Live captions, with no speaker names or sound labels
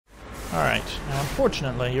Alright, now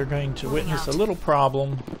unfortunately you're going to witness a little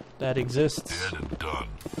problem that exists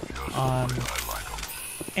on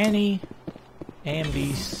any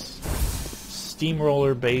AMD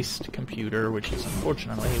Steamroller-based computer, which is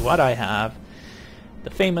unfortunately what I have. The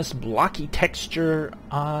famous blocky texture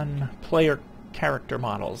on player character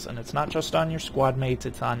models, and it's not just on your squad mates,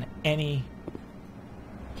 it's on any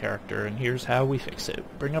character, and here's how we fix it.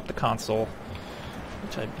 Bring up the console,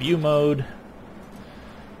 type view mode,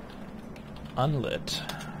 unlit.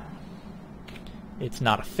 It's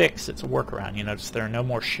not a fix, it's a workaround. You notice there are no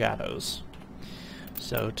more shadows.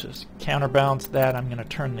 So to counterbalance that, I'm going to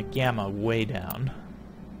turn the gamma way down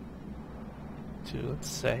to, let's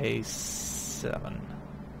say, 7.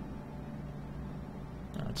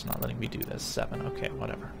 No, it's not letting me do this. 7. Okay,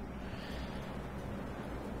 whatever.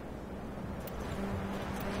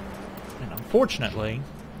 And unfortunately,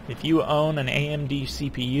 if you own an AMD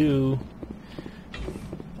CPU,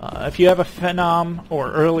 if you have a Phenom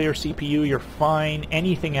or earlier CPU, you're fine.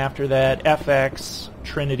 Anything after that, FX,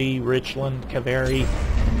 Trinity, Richland, Kaveri,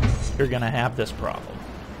 you're going to have this problem.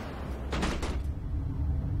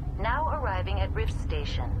 Now arriving at Rift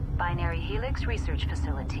Station, Binary Helix Research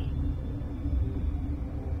Facility.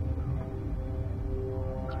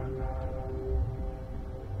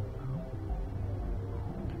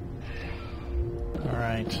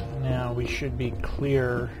 Alright, now we should be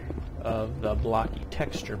clear of the blocky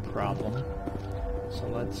texture problem. So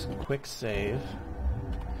let's quick save.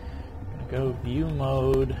 I'm going to go view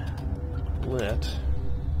mode, lit,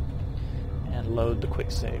 and load the quick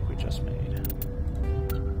save we just made.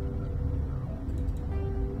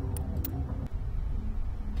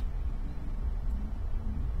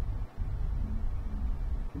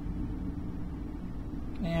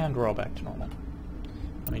 And we're all back to normal.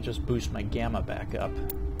 Let me just boost my gamma back up.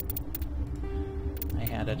 I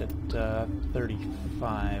had it at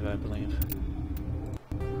 35, I believe.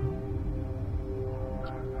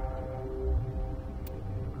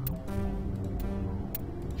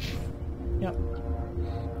 Yep.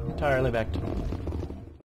 Entirely back to normal.